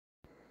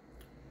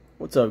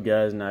What's up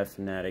guys, Knife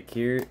Fanatic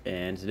here,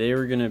 and today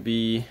we're going to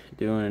be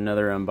doing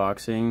another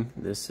unboxing.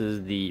 This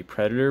is the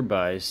Predator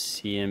by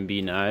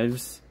Cmb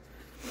Knives.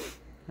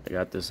 I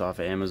got this off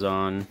of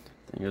Amazon.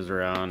 I think it was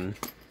around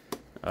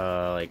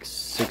like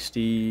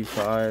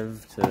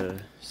 65 to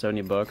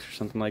 70 bucks or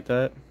something like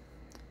that.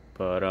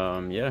 But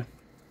yeah.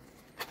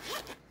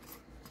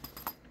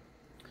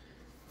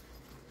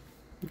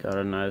 Got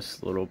a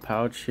nice little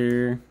pouch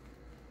here.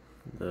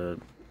 The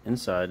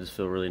inside just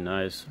feels really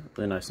nice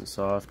and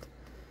soft.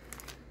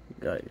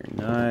 Got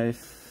your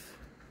knife,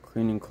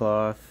 cleaning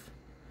cloth.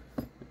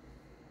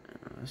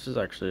 This is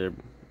actually a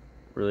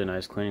really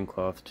nice cleaning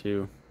cloth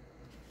too.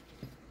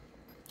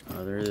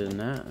 Other than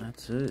that,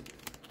 that's it.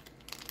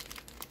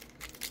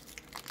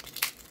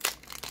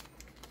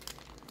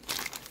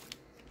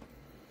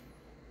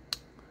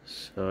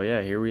 So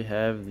yeah, here we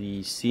have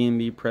the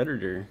Cmb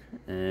Predator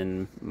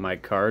and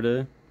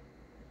Micarta.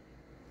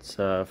 It's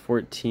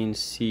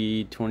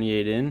 14C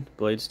 28N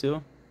blade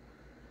steel.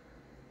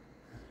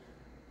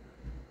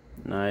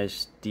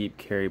 Nice deep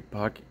carry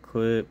pocket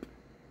clip.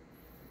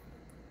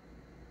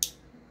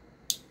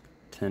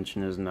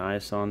 Tension is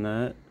nice on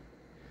that.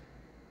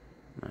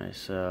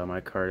 Nice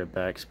Micarta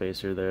back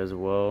spacer there as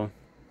well.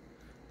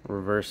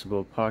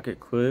 Reversible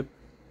pocket clip.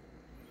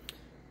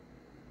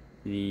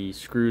 The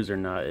screws are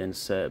not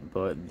inset,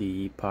 but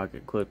the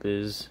pocket clip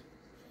is.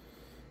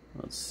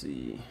 Let's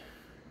see.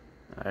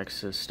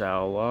 Axis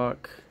style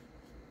lock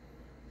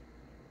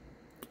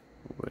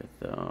with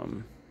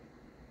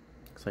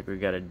looks like we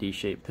got a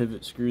D-shaped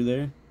pivot screw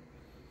there.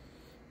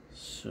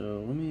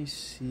 So let me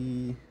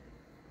see,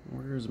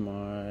 where's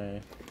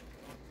my,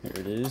 here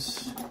it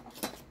is.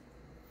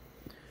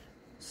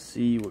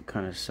 See what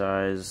kind of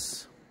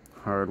size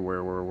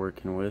hardware we're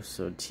working with.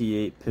 So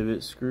T8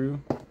 pivot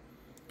screw,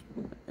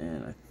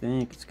 and I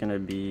think it's gonna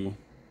be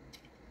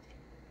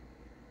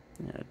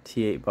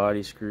T8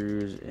 body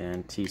screws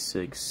and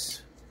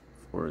T6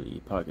 for the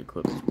pocket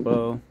clip as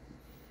well.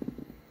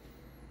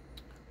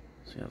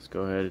 So yeah, let's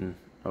go ahead and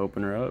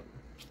open her up.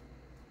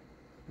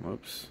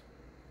 Whoops.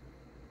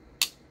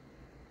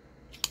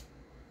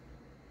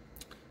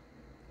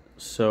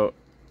 So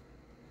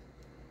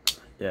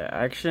yeah,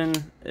 action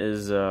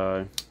is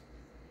a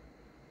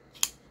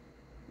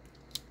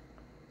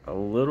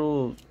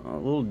little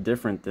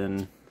different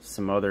than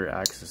some other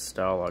Axis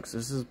style locks.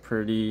 This is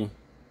pretty,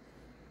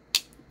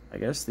 I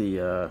guess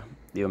the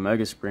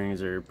Omega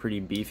springs are pretty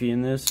beefy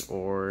in this,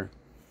 or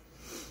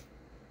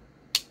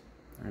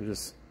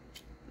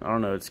I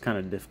don't know, it's kind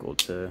of difficult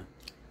to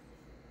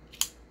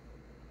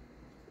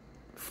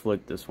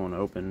flick this one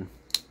open.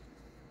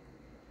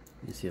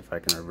 Let me see if I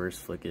can reverse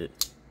flick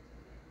it.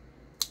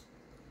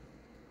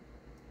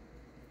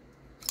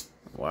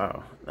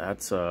 Wow,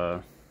 that's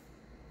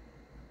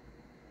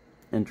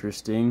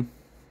interesting.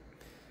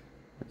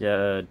 Got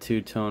a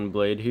two-tone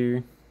blade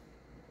here.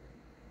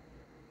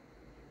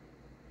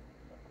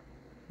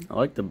 I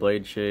like the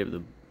blade shape,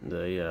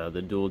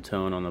 the dual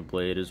tone on the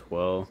blade as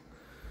well.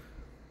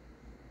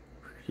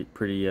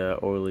 Pretty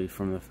oily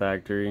from the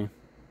factory.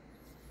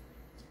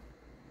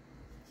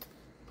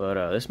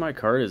 But this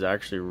Micarta is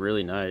actually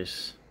really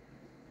nice.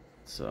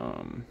 It's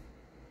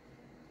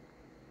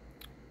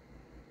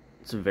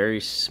very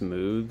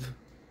smooth.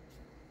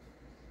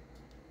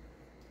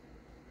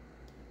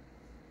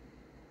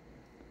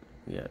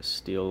 We got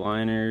steel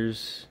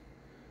liners,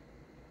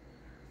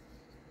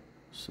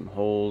 some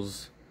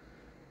holes,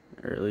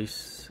 or at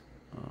least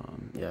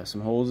yeah,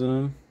 some holes in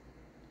them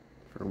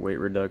for weight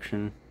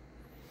reduction.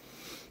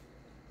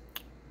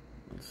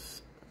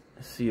 Let's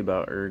see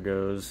about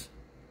ergos.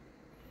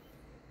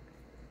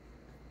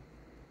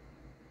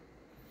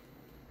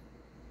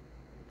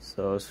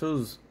 So this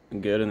feels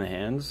good in the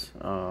hands.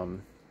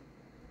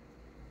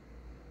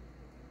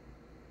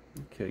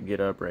 Could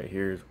get up right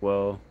here as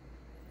well,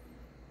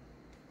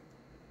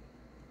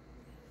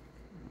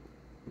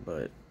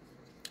 but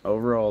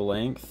overall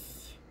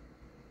length,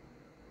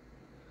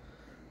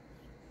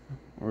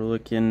 we're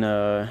looking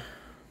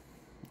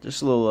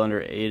just a little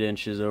under 8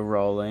 inches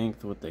overall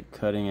length, with the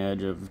cutting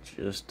edge of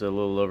just a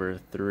little over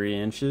 3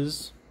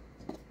 inches.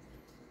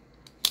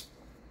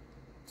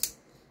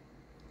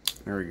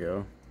 There we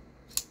go.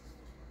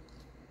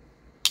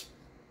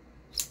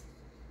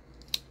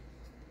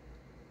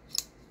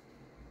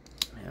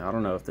 I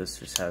don't know if this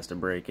just has to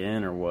break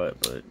in or what,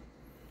 but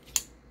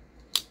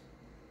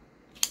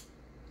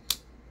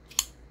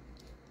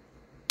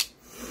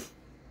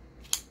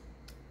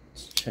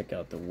let's check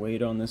out the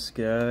weight on this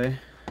guy.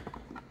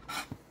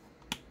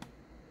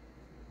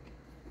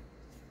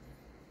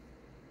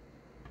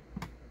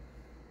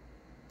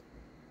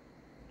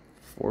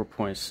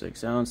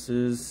 4.6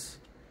 ounces,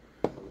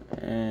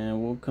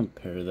 and we'll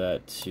compare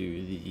that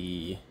to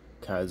the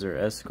Kaiser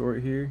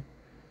Escort here,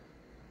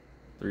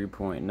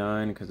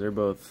 3.9, because they're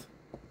both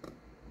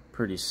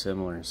pretty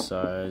similar in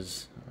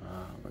size.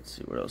 Let's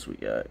see what else we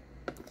got.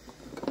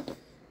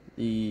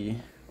 The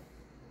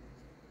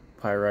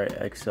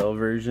Pyrite XL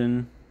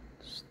version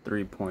is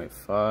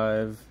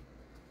 3.5.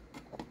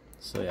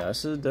 So yeah,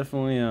 this is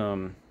definitely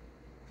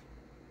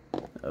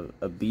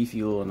a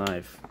beefy little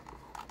knife.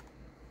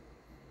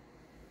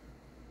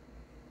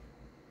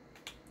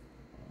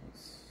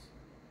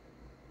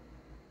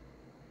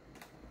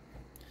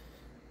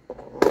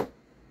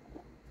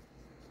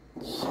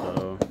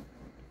 So,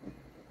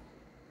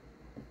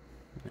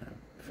 yeah,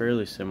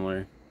 fairly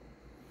similar.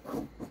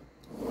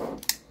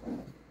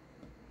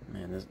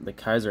 Man, the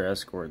Kaiser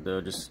Escort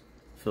though just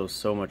feels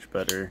so much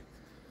better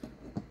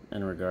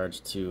in regards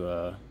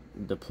to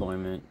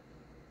deployment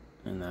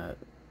and that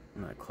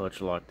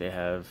clutch lock they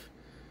have.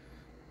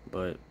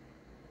 But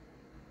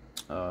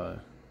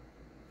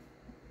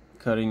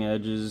cutting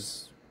edge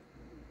is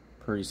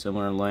pretty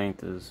similar in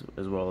length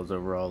as well as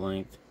overall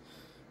length.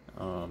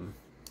 But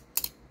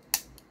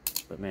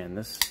man,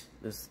 the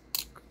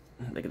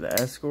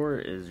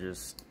Escort is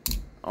just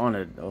on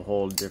a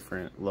whole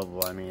different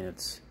level. I mean,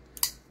 it's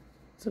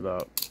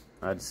about,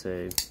 I'd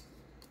say,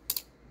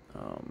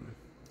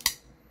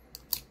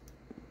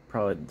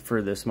 probably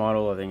for this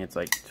model, I think it's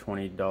like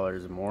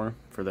 $20 more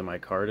for the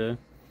Micarta.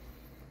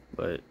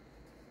 But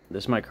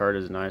this Micarta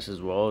is nice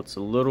as well. It's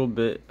a little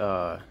bit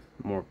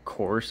more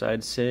coarse,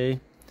 I'd say.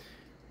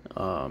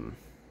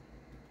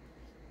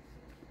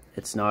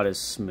 It's not as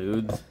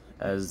smooth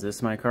as this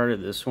Micarta.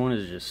 This one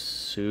is just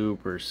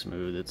super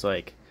smooth. It's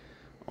like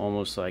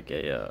almost like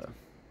a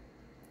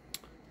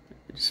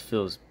it just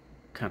feels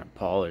kind of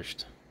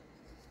polished.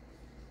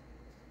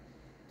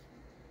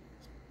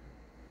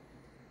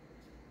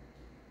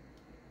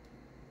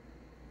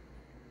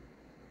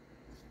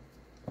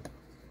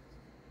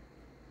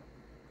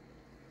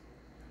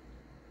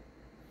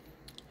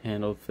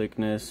 Handle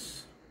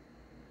thickness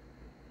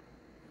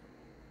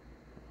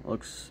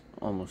looks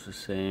almost the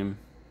same.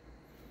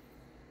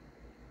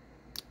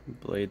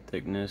 Blade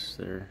thickness,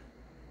 they're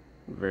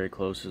very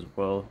close as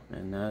well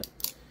in that.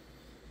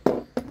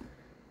 But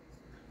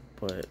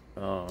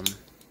I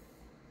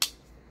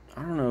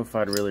don't know if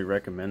I'd really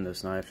recommend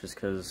this knife just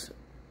because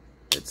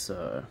it's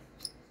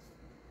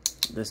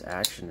this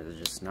action is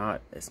just not,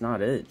 it's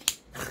not it.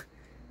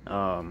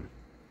 I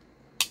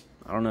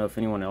don't know if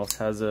anyone else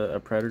has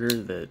a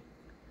Predator that,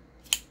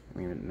 I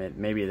mean,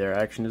 maybe their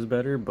action is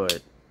better,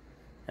 but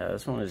yeah,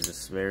 this one is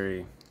just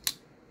very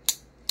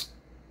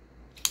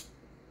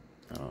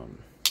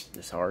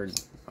just hard.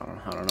 I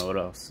don't know what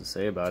else to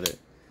say about it.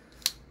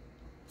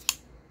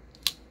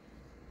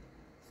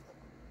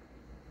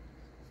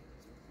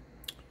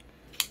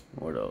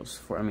 What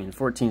else? I mean,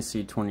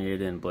 14C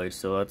 28N blade,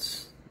 so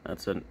that's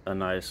a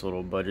nice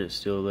little budget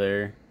steel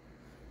there.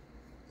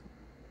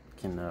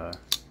 Can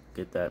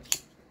get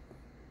that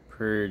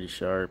pretty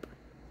sharp.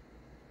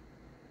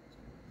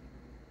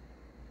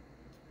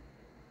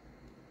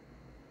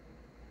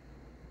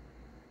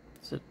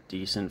 It's a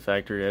decent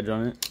factory edge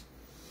on it.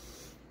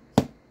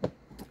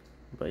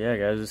 But yeah,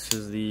 guys, this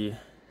is the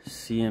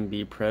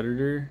Cmb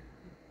Predator.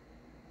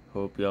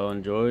 Hope y'all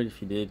enjoyed.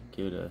 If you did,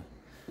 give it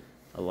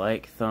a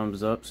like,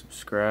 thumbs up,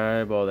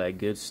 subscribe, all that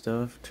good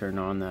stuff. Turn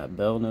on that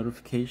bell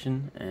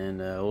notification, and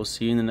we'll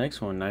see you in the next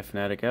one. Knife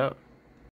Fanatic out.